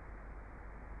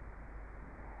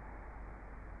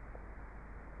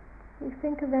 You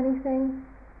think of anything?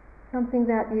 Something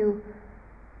that you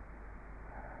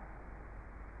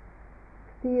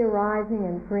see arising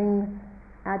and brings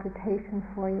agitation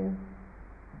for you.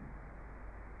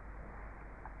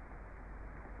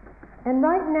 And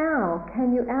right now,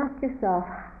 can you ask yourself,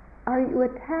 are you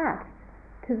attached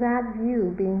to that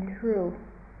view being true?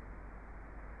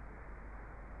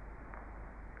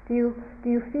 Do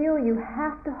you feel you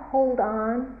have to hold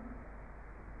on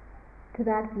to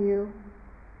that view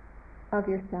of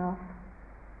yourself?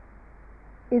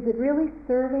 Is it really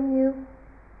serving you?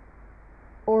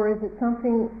 Or is it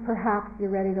something perhaps you're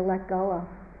ready to let go of?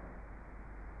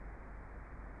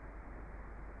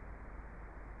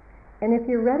 And if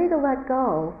you're ready to let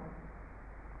go,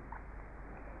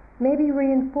 maybe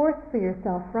reinforce for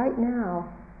yourself right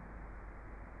now,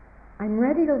 I'm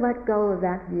ready to let go of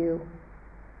that view.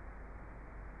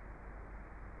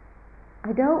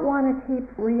 I don't want to keep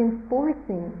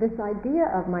reinforcing this idea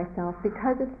of myself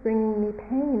because it's bringing me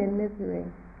pain and misery.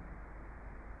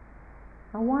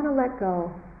 I want to let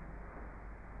go.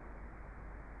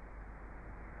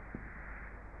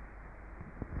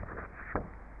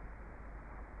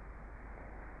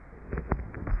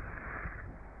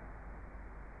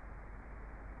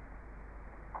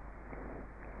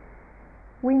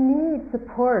 We need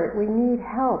support, we need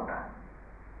help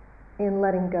in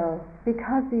letting go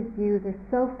because these views are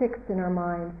so fixed in our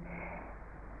minds.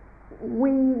 We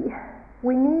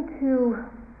need to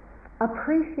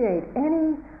appreciate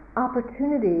any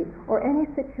opportunity or any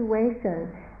situation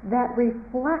that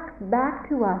reflects back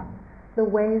to us the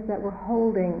ways that we're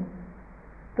holding,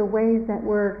 the ways that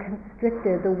we're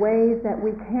constricted, the ways that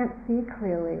we can't see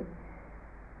clearly.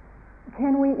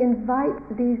 Can we invite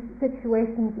these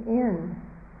situations in,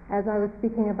 as I was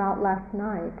speaking about last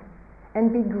night,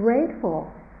 and be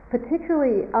grateful,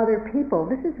 particularly other people?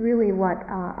 This is really what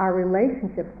our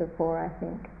relationships are for, I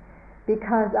think,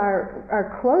 because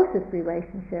our closest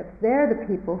relationships, they're the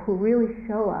people who really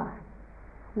show us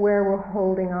where we're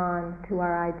holding on to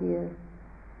our ideas,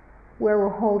 where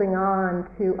we're holding on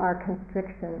to our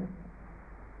constrictions,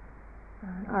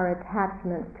 our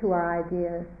attachments to our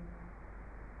ideas.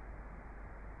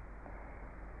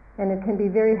 And it can be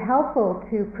very helpful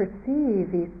to perceive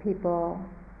these people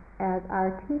as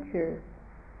our teachers,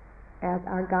 as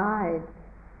our guides,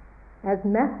 as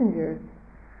messengers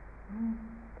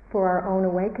for our own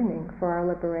awakening, for our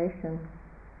liberation.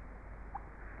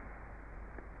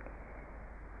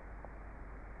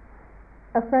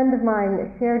 A friend of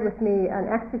mine shared with me an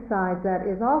exercise that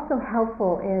is also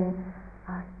helpful in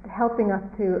helping us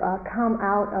to come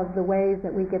out of the ways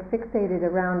that we get fixated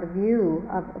around a view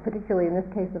of, particularly in this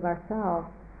case, of ourselves.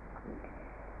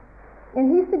 And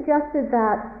he suggested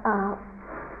that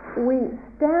we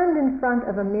stand in front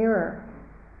of a mirror.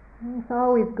 It's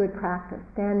always good practice,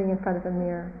 standing in front of a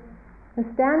mirror. And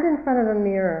stand in front of a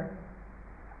mirror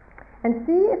and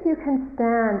see if you can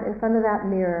stand in front of that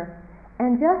mirror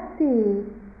and just see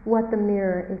what the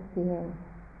mirror is seeing.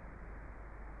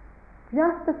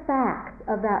 Just the fact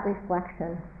of that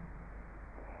reflection.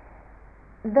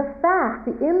 The fact,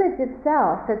 the image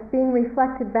itself that's being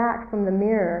reflected back from the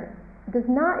mirror is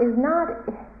not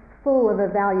full of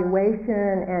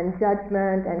evaluation and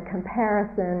judgment and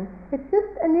comparison. It's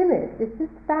just an image. It's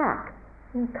just facts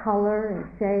in color and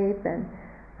shape and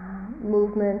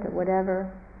movement or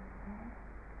whatever.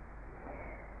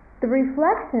 The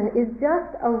reflection is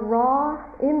just a raw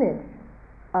image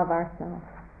of ourselves.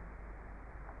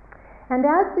 And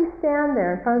as we stand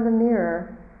there in front of the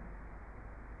mirror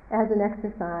as an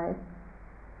exercise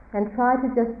and try to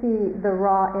just see the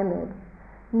raw image,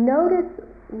 notice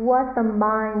what the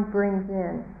mind brings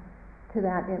in to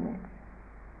that image.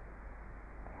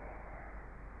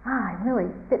 I'm really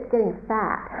getting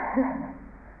fat.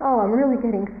 Oh, I'm really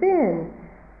getting thin.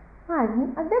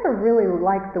 I've never really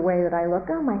liked the way that I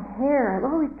look. Oh, my hair, I've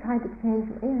always tried to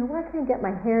change. Why can't I get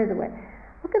my hair the way?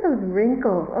 Look at those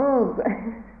wrinkles. Oh,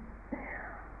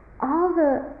 all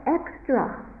the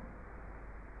extra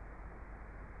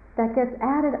that gets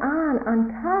added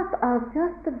on top of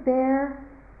just the bare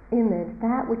image,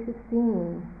 that which is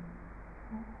seen.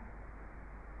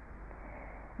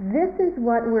 This is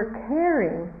what we're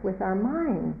carrying with our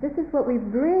minds. This is what we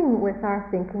bring with our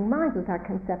thinking minds, with our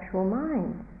conceptual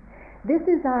minds. This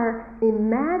is our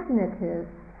imaginative,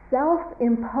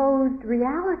 self-imposed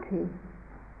reality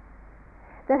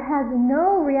that has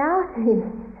no reality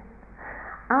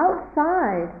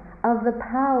outside of the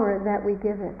power that we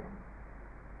give it.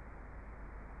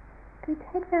 So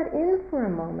take that in for a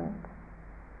moment.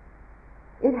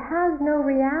 It has no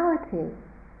reality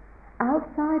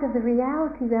outside of the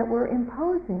reality that we're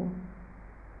imposing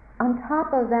on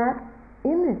top of that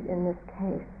image in this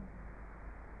case.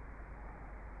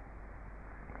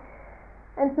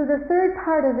 And so the third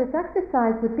part of this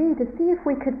exercise would be to see if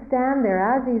we could stand there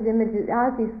as these images,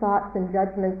 as these thoughts and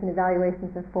judgments and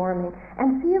evaluations are forming,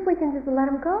 and see if we can just let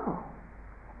them go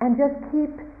and just keep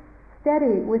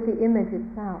steady with the image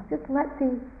itself. Just let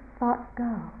the thoughts go.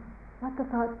 Let the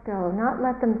thoughts go, not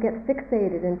let them get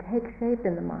fixated and take shape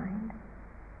in the mind.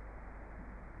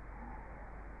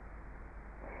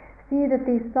 See that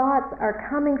these thoughts are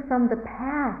coming from the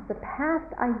past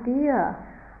idea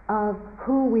of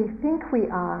who we think we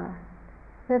are,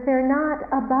 that they're not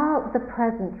about the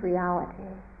present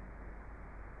reality.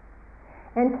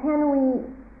 And can we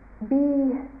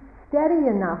be steady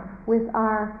enough with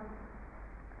our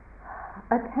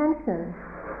attention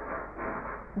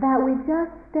that we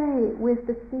just stay with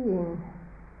the seeing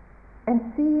and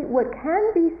see what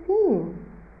can be seen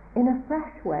in a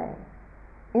fresh way,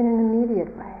 in an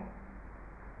immediate way.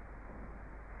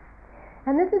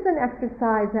 And this is an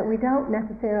exercise that we don't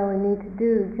necessarily need to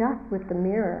do just with the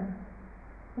mirror.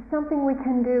 It's something we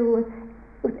can do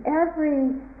with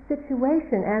every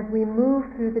situation as we move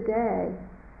through the day,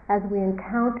 as we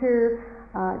encounter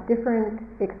different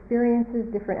experiences,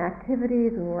 different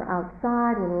activities, when we're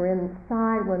outside, when we're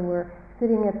inside, when we're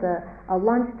sitting at a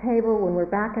lunch table, when we're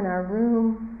back in our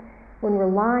room, when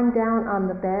we're lying down on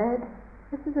the bed.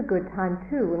 This is a good time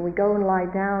too, when we go and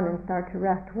lie down and start to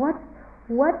rest.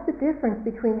 What's the difference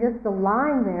between just the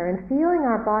lying there and feeling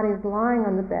our bodies lying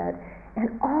on the bed and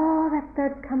all that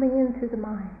starts coming in through the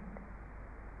mind?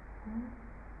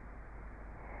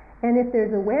 And if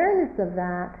there's awareness of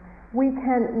that, we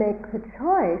can make the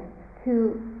choice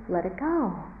to let it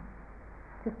go.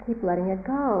 Just keep letting it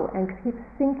go and keep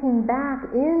sinking back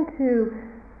into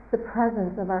the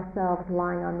presence of ourselves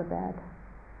lying on the bed.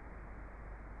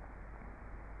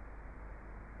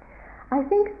 I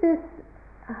think this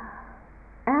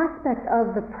aspect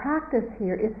of the practice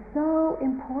here is so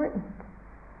important,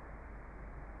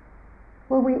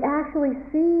 where we actually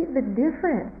see the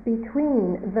difference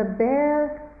between the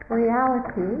bare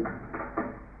reality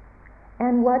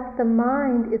and what the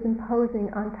mind is imposing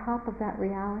on top of that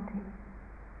reality.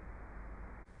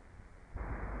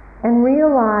 And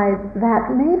realize that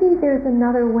maybe there's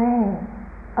another way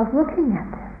of looking at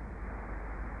this.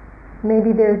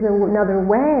 Maybe there's another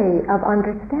way of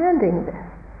understanding this.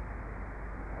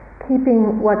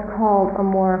 Keeping what's called a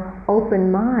more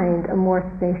open mind, a more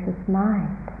spacious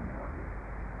mind.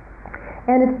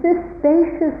 And it's this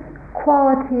spacious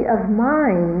quality of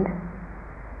mind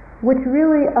which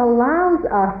really allows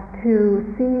us to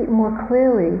see more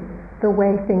clearly the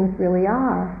way things really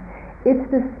are. It's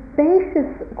the spacious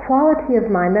quality of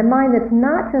mind, the mind that's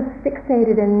not just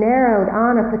fixated and narrowed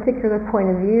on a particular point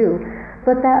of view,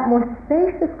 but that more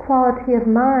spacious quality of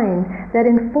mind that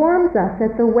informs us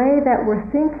that the way that we're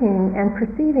thinking and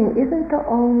perceiving isn't the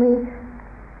only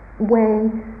way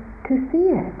to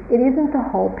see it. It isn't the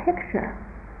whole picture.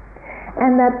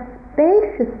 And that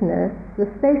spaciousness, the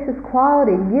spacious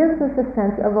quality, gives us a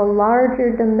sense of a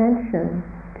larger dimension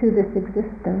to this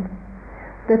existence,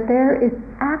 that there is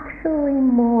actually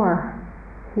more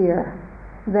here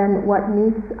than what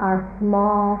meets our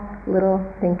small little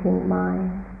thinking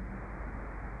mind.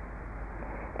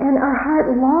 And our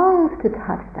heart longs to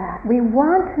touch that. We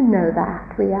want to know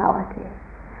that reality.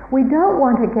 We don't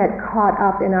want to get caught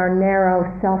up in our narrow,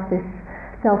 selfish,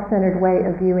 self-centered way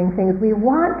of viewing things. We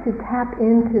want to tap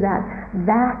into that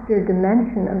vaster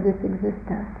dimension of this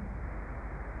existence.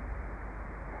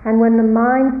 And when the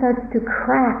mind starts to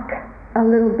crack a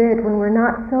little bit, when we're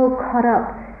not so caught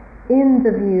up in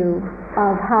the view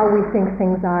of how we think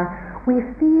things are, we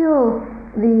feel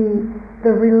the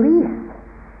release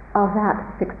of that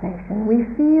fixation. We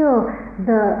feel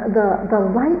the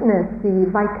lightness, the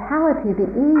vitality,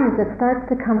 the ease that starts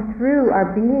to come through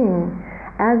our being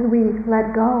as we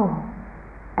let go,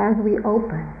 as we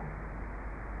open.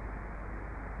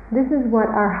 This is what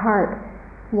our heart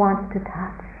wants to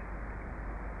touch.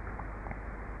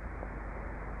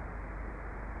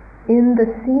 In the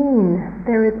seen,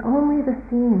 there is only the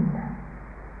seen.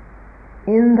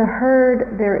 In the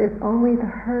heard, there is only the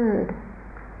heard.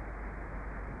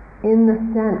 In the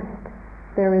sensed,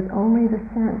 there is only the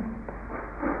sensed.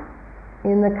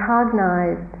 In the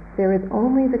cognized, there is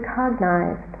only the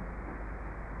cognized.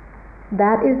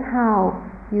 That is how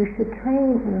you should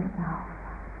train yourself.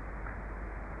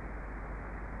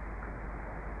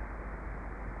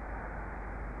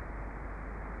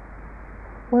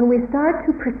 When we start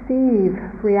to perceive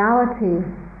reality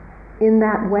in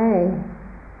that way,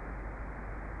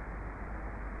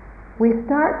 we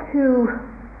start to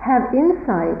have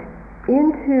insight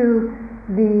into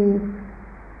the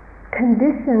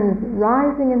conditions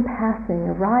rising and passing,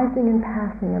 arising and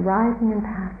passing, arising and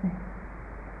passing.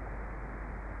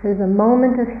 There's a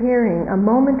moment of hearing, a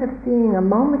moment of seeing, a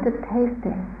moment of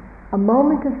tasting, a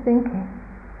moment of thinking.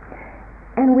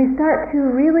 And we start to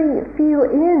really feel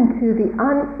into the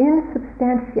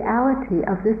insubstantiality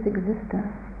of this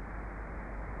existence.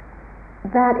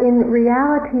 That in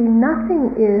reality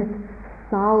nothing is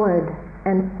solid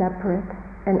and separate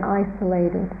and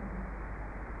isolated.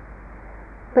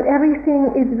 But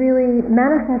everything is really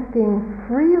manifesting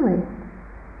freely,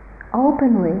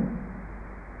 openly,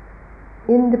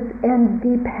 and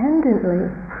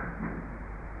dependently.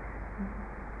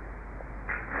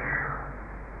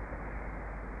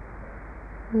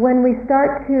 When we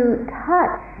start to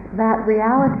touch that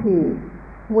reality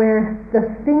where the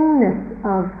thingness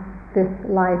of this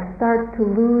life starts to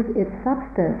lose its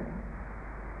substance,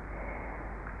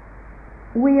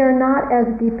 we are not as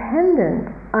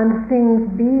dependent on things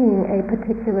being a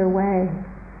particular way,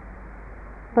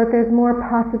 but there's more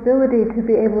possibility to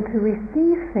be able to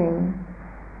receive things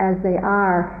as they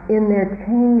are in their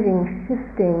changing,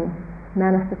 shifting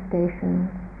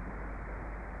manifestations.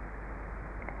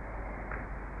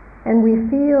 And we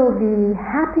feel the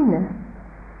happiness,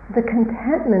 the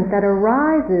contentment that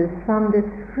arises from this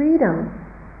freedom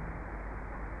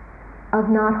of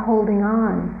not holding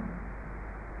on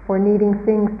or needing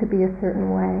things to be a certain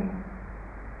way.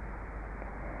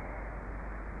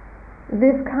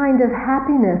 This kind of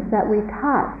happiness that we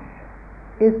touch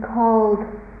is called,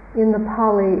 in the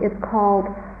Pali, it's called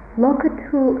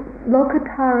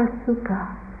Lokatara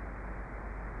Sukha.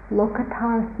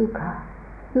 Lokatara Sukha.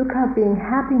 Sukha being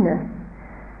happiness,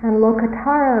 and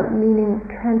Lokatara meaning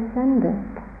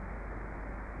transcendent.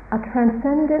 A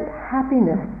transcendent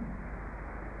happiness.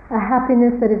 A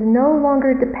happiness that is no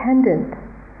longer dependent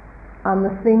on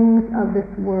the things of this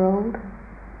world,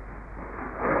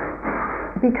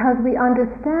 because we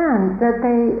understand that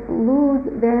they lose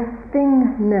their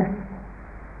thingness.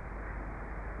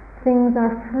 Things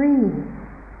are free,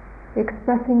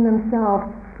 expressing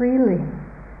themselves freely,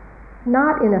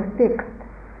 not in a fixed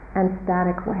and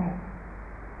static way.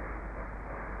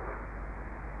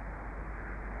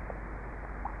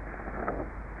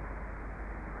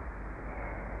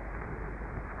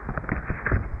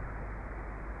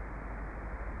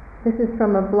 This is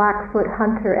from a Blackfoot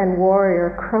hunter and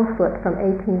warrior, Crowfoot, from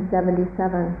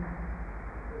 1877.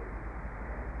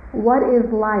 What is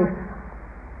life?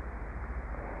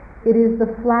 It is the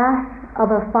flash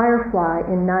of a firefly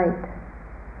in night.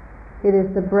 It is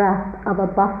the breath of a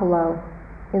buffalo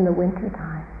in the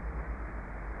wintertime.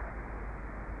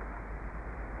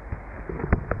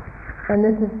 And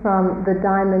this is from the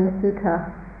Diamond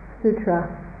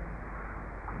Sutra.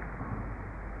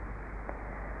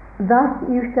 Thus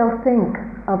you shall think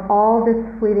of all this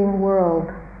fleeting world,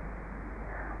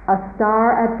 a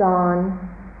star at dawn,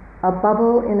 a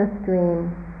bubble in a stream,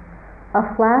 a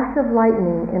flash of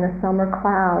lightning in a summer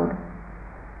cloud,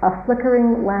 a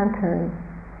flickering lantern,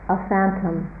 a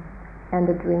phantom, and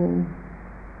a dream.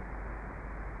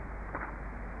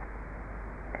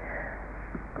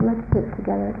 Let's sit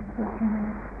together just for a few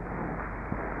minutes.